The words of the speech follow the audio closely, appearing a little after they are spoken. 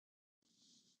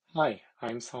Hi,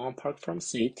 I'm Sung-Heon from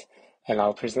SEET, and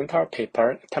I'll present our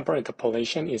paper, Temporal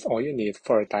Interpolation is all you need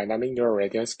for a dynamic neural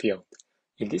radiance field.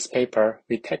 In this paper,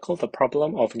 we tackle the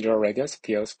problem of neural radiance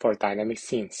fields for dynamic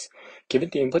scenes. Given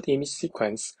the input image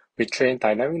sequence, we train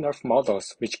dynamic nerve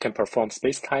models which can perform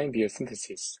space-time view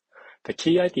synthesis. The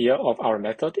key idea of our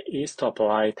method is to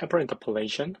apply temporal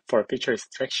interpolation for feature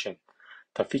extraction.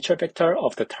 The feature vector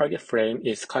of the target frame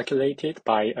is calculated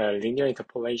by a linear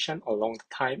interpolation along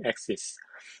the time axis.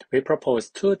 We propose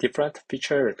two different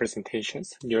feature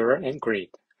representations, neural and grid.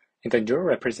 In the neural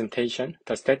representation,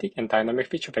 the static and dynamic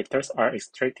feature vectors are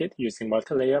extracted using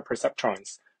multilayer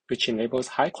perceptrons, which enables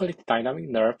high-quality dynamic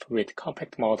nerve with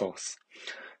compact models.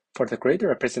 For the grid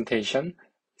representation,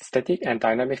 static and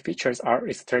dynamic features are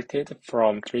extracted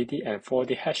from 3D and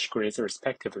 4D hash grids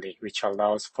respectively, which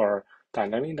allows for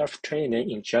dynamic nerve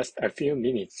training in just a few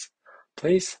minutes.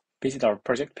 Please visit our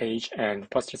project page and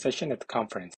poster session at the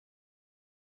conference.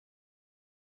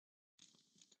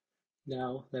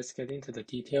 Now, let's get into the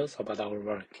details about our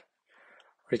work.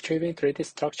 Retrieving 3D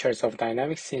structures of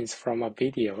dynamic scenes from a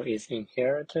video is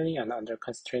inherently an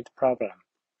under-constraint problem.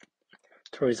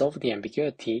 To resolve the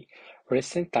ambiguity,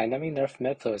 recent dynamic nerve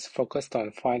methods focused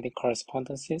on finding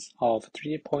correspondences of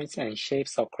 3D points and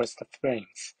shapes across the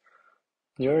frames.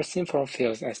 Neural scene-form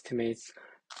fields estimates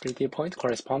 3D point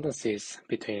correspondences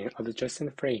between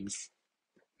adjacent frames.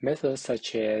 Methods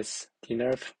such as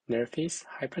dnerf, nerfis,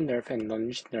 hypernerf, and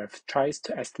non-nerf tries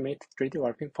to estimate 3D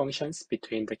warping functions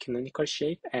between the canonical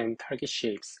shape and target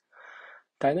shapes.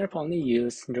 Dnerf only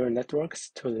used neural networks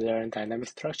to learn dynamic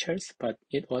structures, but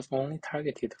it was only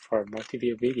targeted for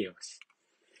multi-view videos.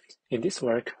 In this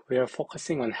work, we are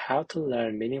focusing on how to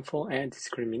learn meaningful and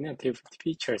discriminative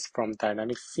features from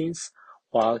dynamic scenes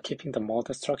while keeping the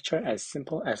model structure as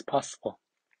simple as possible.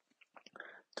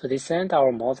 To this end,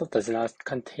 our model does not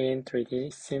contain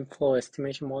 3D scene flow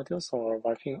estimation modules or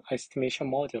warping estimation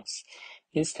modules.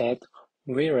 Instead,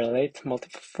 we relate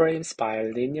multiple frames by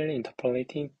linearly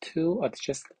interpolating two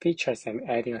adjacent features and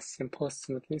adding a simple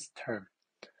smoothness term.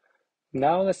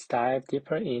 Now let's dive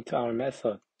deeper into our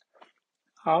method.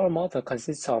 Our model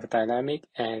consists of dynamic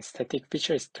and static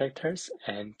feature extractors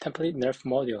and template nerve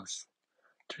modules.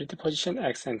 3D position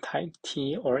x and time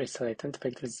t or its latent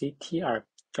vector zt are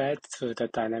fed to the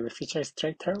dynamic feature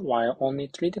extractor, while only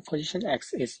 3D position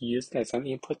x is used as an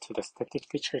input to the static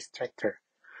feature extractor.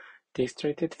 The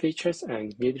extracted features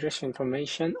and view direction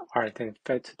information are then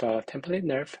fed to the template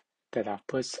nerve that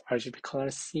outputs RGB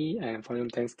color C and volume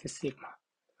density sigma.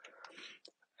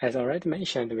 As already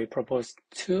mentioned, we propose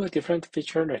two different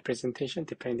feature representations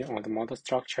depending on the model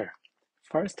structure.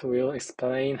 First, we'll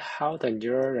explain how the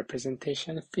neural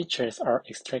representation features are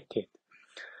extracted.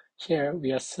 Here,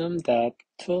 we assume that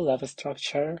two-level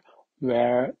structure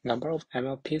where number of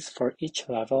MLPs for each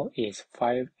level is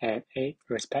 5 and 8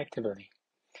 respectively.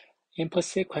 Input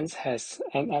sequence has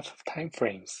NF time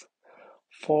frames.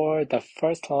 For the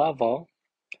first level,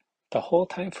 the whole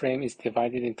time frame is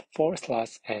divided into 4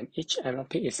 slots and each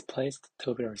MLP is placed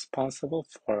to be responsible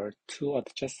for 2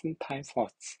 adjacent time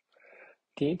slots.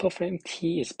 The input frame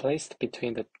T is placed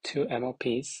between the two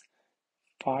MLPs,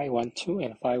 phi12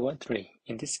 and phi13.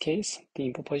 In this case, the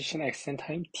input position x and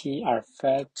time t are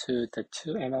fed to the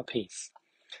two MLPs.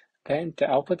 Then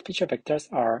the output feature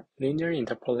vectors are linearly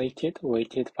interpolated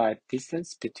weighted by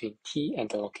distance between t and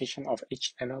the location of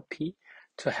each MLP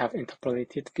to have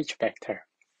interpolated feature vector.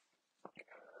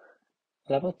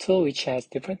 Level 2, which has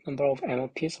different number of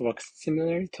MLPs, works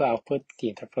similarly to output the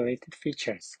interpolated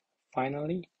features.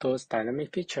 Finally, those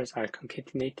dynamic features are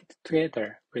concatenated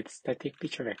together with static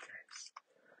feature vectors.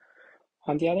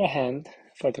 On the other hand,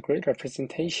 for the grid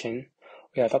representation,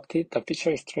 we adopted the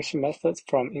feature extraction methods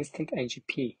from Instant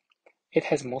NGP. It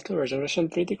has multi-resolution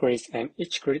 3D grids, and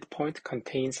each grid point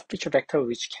contains a feature vector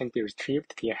which can be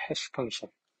retrieved via hash function.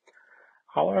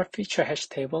 Our feature hash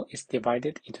table is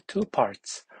divided into two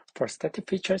parts, for static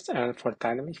features and for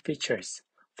dynamic features.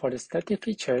 For the static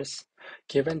features,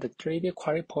 given the 3D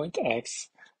query point x,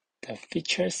 the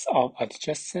features of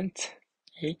adjacent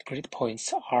 8 grid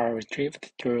points are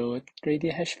retrieved through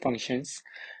 3D hash functions,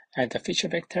 and the feature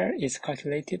vector is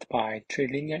calculated by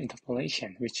trilinear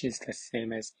interpolation, which is the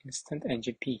same as instant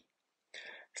NGP.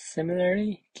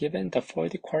 Similarly, given the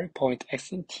 4D query point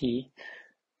x and t,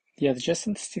 the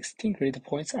adjacent 16 grid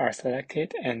points are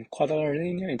selected and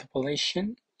quadrilinear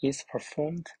interpolation is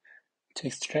performed to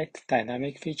extract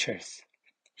dynamic features.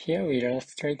 Here we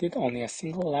illustrated only a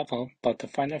single level, but the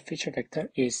final feature vector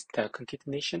is the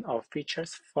concatenation of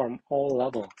features from all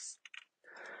levels.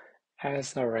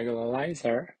 As a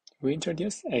regularizer, we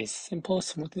introduce a simple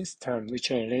smoothness term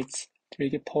which relates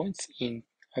 3D points in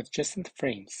adjacent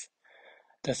frames.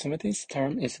 The smoothness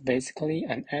term is basically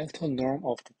an L2 norm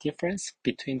of the difference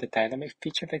between the dynamic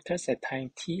feature vectors at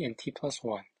time t and t plus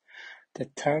 1. The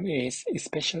term is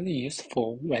especially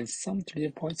useful when some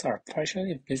 3D points are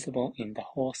partially visible in the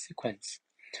whole sequence.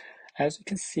 As you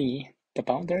can see, the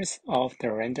boundaries of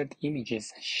the rendered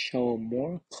images show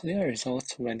more clear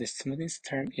results when the smoothness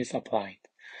term is applied.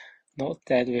 Note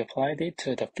that we applied it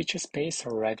to the feature space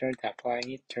rather than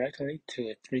applying it directly to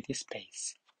a 3D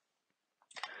space.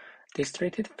 These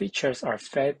treated features are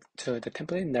fed to the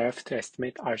template nerve to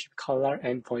estimate RGB color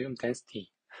and volume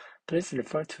density. Please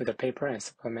refer to the paper and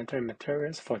supplementary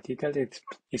materials for detailed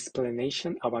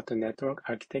explanation about the network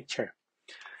architecture.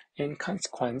 In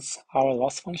consequence, our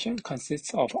loss function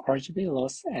consists of RGB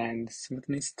loss and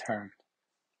smoothness term.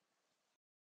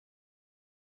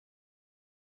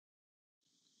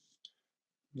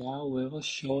 Now we will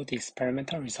show the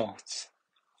experimental results.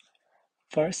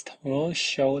 First, we will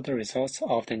show the results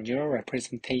of the neural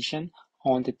representation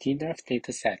on the DNERF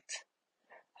dataset.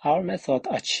 Our method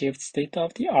achieved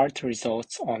state-of-the-art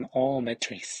results on all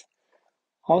metrics.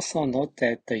 Also note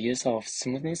that the use of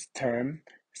smoothness term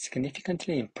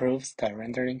significantly improves the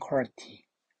rendering quality.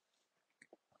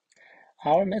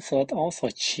 Our method also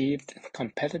achieved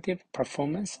competitive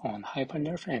performance on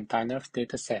HyperNerf and DyNerf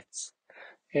datasets.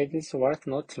 It is worth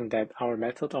noting that our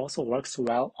method also works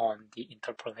well on the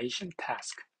interpolation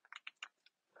task.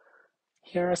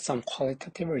 Here are some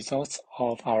qualitative results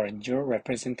of our neural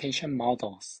representation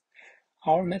models.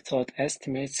 Our method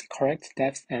estimates correct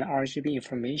depth and RGB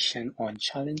information on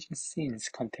challenging scenes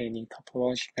containing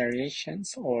topology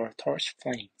variations or torch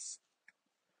flames.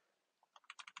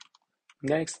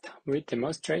 Next, we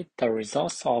demonstrate the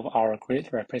results of our grid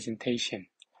representation.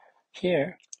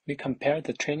 Here, we compare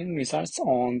the training results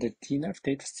on the DNERF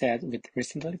dataset with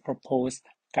recently proposed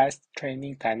fast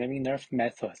training dynamic nerve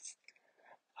methods.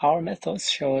 Our method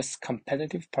shows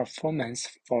competitive performance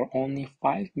for only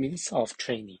 5 minutes of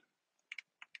training.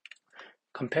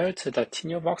 Compared to the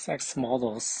TNUVox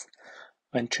models,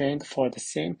 when trained for the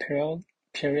same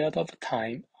period of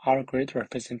time, our grid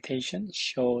representation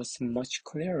shows much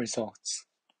clearer results.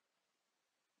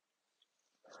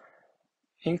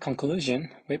 In conclusion,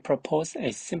 we propose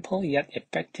a simple yet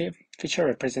effective feature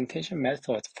representation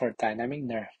method for dynamic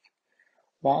nerve.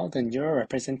 While the neural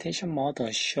representation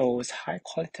model shows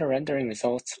high-quality rendering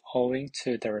results owing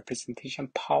to the representation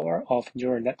power of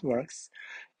neural networks,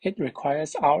 it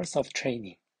requires hours of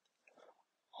training.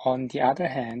 On the other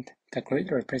hand, the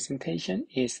grid representation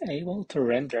is able to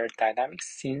render dynamic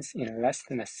scenes in less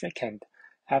than a second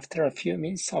after a few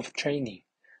minutes of training,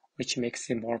 which makes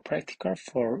it more practical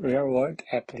for real-world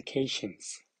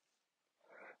applications.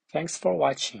 Thanks for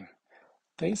watching.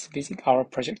 Please visit our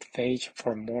project page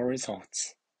for more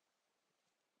results.